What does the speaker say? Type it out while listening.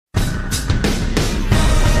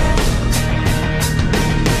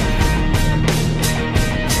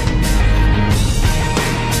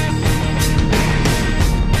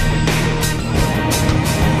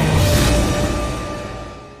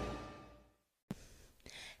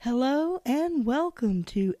Hello and welcome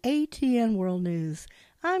to ATN World News.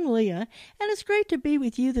 I'm Leah, and it's great to be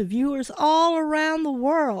with you, the viewers all around the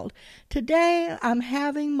world. Today, I'm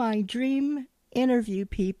having my dream interview,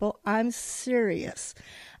 people. I'm serious.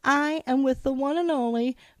 I am with the one and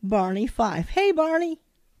only Barney Fife. Hey, Barney.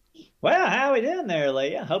 Well, how we doing there,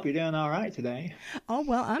 Leah? Hope you're doing all right today. Oh,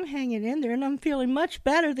 well, I'm hanging in there, and I'm feeling much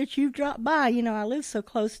better that you've dropped by. You know, I live so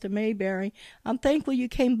close to Mayberry. I'm thankful you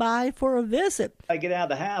came by for a visit. I get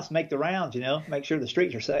out of the house, make the rounds, make sure the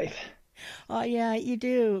streets are safe. Oh, yeah, you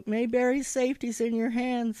do. Mayberry's safety's in your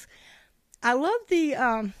hands. I love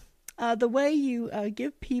the way you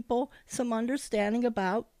give people some understanding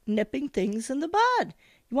about nipping things in the bud.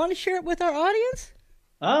 You want to share it with our audience?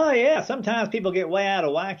 Oh, yeah, sometimes people get way out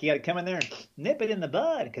of whack. You got to come in there and nip it in the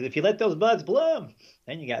bud, because if you let those buds bloom,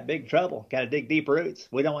 then you got big trouble. Got to dig deep roots.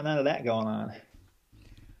 We don't want none of that going on.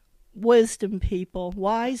 Wisdom, people.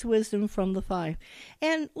 Wise wisdom from the Five.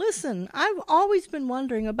 And listen, I've always been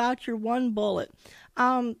wondering about your one bullet.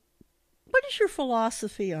 What is your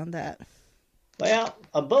philosophy on that? Well,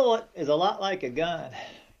 a bullet is a lot like a gun.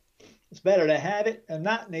 It's better to have it and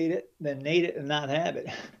not need it than need it and not have it.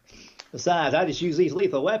 Besides, I just use these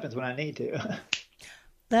lethal weapons when I need to.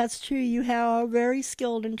 That's true. You are very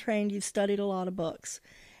skilled and trained. You've studied a lot of books.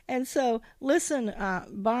 And so, listen,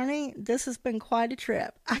 Barney, this has been quite a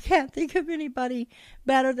trip. I can't think of anybody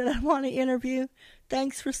better that I want to interview.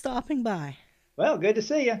 Thanks for stopping by. Well, good to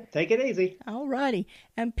see you. Take it easy. All righty.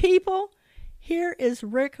 And people, here is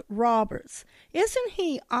Rick Roberts. Isn't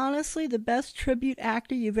he honestly the best tribute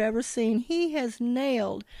actor you've ever seen? He has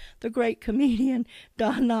nailed the great comedian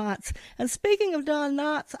Don Knotts. And speaking of Don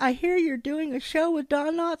Knotts, I hear you're doing a show with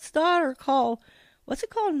Don Knotts' daughter called, what's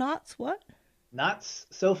it called? Knotts what? Not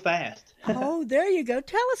so fast. Oh, there you go.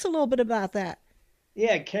 Tell us a little bit about that.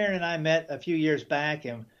 Yeah, Karen and I met a few years back,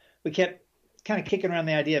 and we kept kind of kicking around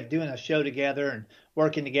the idea of doing a show together and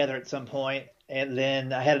working together at some point. And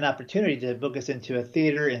then I had an opportunity to book us into a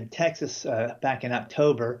theater in Texas back in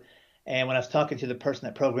October. And when I was talking to the person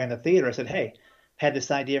that programmed the theater, I said, hey, had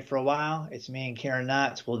this idea for a while. It's me and Karen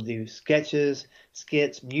Knotts. We'll do sketches,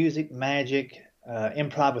 skits, music, magic,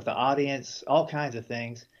 improv with the audience, all kinds of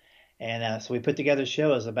things. And so we put together a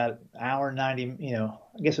show. It was about an hour, 90,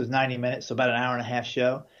 I guess it was 90 minutes, so about an hour and a half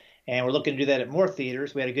show. And we're looking to do that at more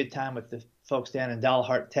theaters. We had a good time with the folks down in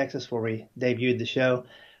Dalhart, Texas, where we debuted the show.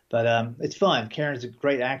 But it's fun. Karen's a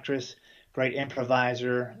great actress, great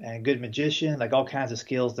improviser, and a good magician, like all kinds of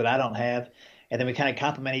skills that I don't have. And then we kind of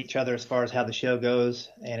complement each other as far as how the show goes.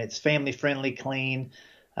 And it's family friendly, clean.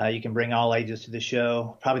 You can bring all ages to the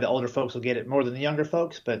show. Probably the older folks will get it more than the younger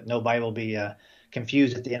folks, but nobody will be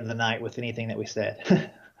confused at the end of the night with anything that we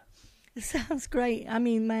said. It sounds great. I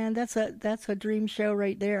mean, man, that's a dream show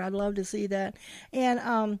right there. I'd love to see that.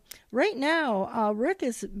 And right now, Rick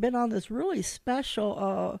has been on this really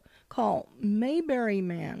special called Mayberry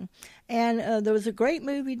Man, and there was a great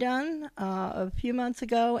movie done a few months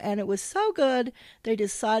ago, and it was so good they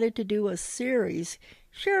decided to do a series.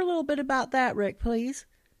 Share a little bit about that, Rick, please.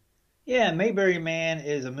 Yeah, Mayberry Man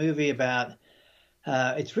is a movie about,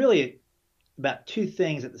 it's really about two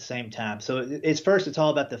things at the same time. So it's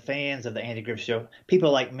all about the fans of the Andy Griffith Show,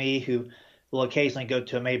 people like me who will occasionally go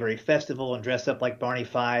to a Mayberry festival and dress up like Barney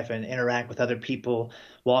Fife and interact with other people,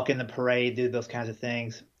 walk in the parade, do those kinds of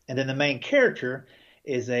things. And then the main character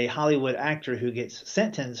is a Hollywood actor who gets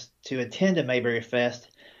sentenced to attend a Mayberry Fest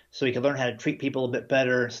so he can learn how to treat people a bit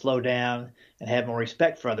better, slow down, and have more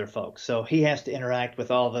respect for other folks. So he has to interact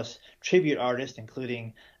with all of us tribute artists,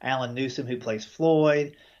 including Alan Newsom, who plays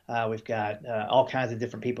Floyd. We've got all kinds of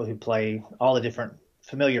different people who play all the different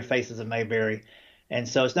familiar faces of Mayberry. And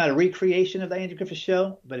so it's not a recreation of the Andy Griffith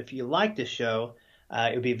Show, but if you like this show,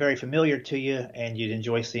 it would be very familiar to you, and you'd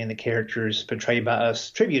enjoy seeing the characters portrayed by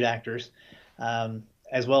us tribute actors,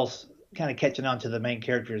 as well as kind of catching on to the main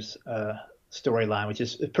character's storyline, which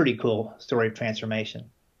is a pretty cool story of transformation.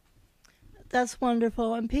 That's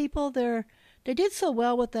wonderful. And people, they did so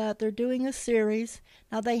well with that. They're doing a series.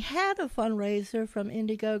 Now, they had a fundraiser from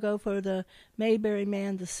Indiegogo for the Mayberry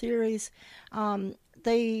Man, the series. I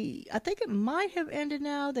think it might have ended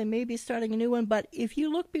now. They may be starting a new one. But if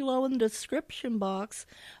you look below in the description box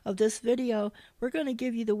of this video, we're going to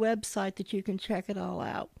give you the website that you can check it all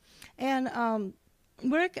out. And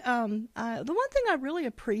Rick, the one thing I really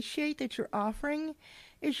appreciate that you're offering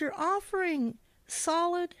is you're offering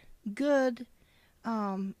solid, good,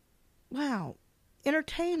 wow,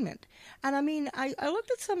 entertainment. And I mean, I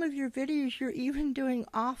looked at some of your videos. You're even doing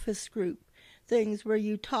office group things where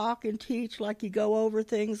you talk and teach, like you go over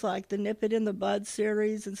things like the Nip It in the Bud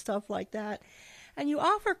series and stuff like that. And you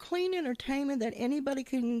offer clean entertainment that anybody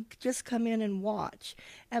can just come in and watch.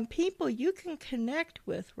 And people you can connect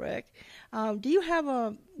with, Rick. Do you have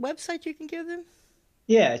a website you can give them?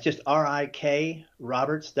 Yeah, it's just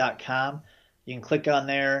rikroberts.com. You can click on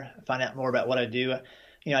there, find out more about what I do.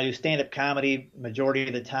 I do stand-up comedy majority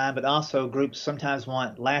of the time, but also groups sometimes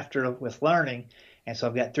want laughter with learning. And so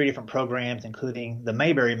I've got 3 different programs, including the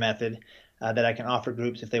Mayberry method, that I can offer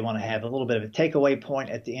groups if they want to have a little bit of a takeaway point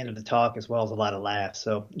at the end of the talk, as well as a lot of laughs.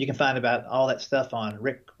 So you can find about all that stuff on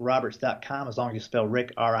rikroberts.com, as long as you spell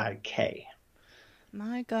Rick, R-I-K.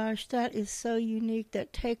 My gosh, that is so unique,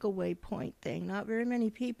 that takeaway point thing. Not very many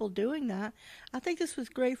people doing that. I think this was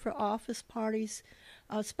great for office parties,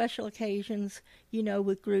 special occasions,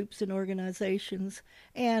 with groups and organizations.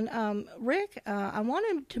 And Rick, I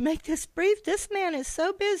wanted to make this brief. This man is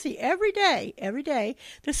so busy every day, every day.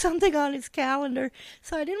 There's something on his calendar.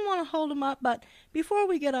 So I didn't want to hold him up. But before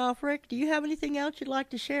we get off, Rick, do you have anything else you'd like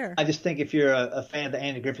to share? I just think if you're a fan of the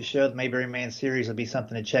Andy Griffith Show, the Mayberry Man series will be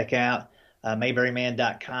something to check out.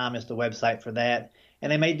 Mayberryman.com is the website for that.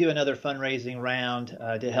 And they may do another fundraising round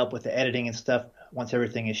to help with the editing and stuff once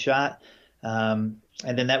everything is shot. And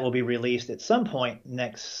then that will be released at some point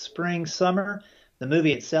next spring, summer. The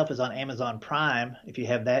movie itself is on Amazon Prime. If you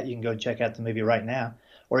have that, you can go check out the movie right now.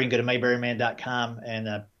 Or you can go to Mayberryman.com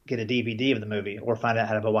and get a DVD of the movie, or find out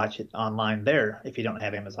how to watch it online there if you don't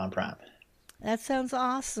have Amazon Prime. That sounds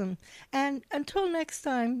awesome. And until next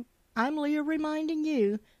time, I'm Leah reminding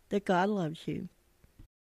you that God loves you.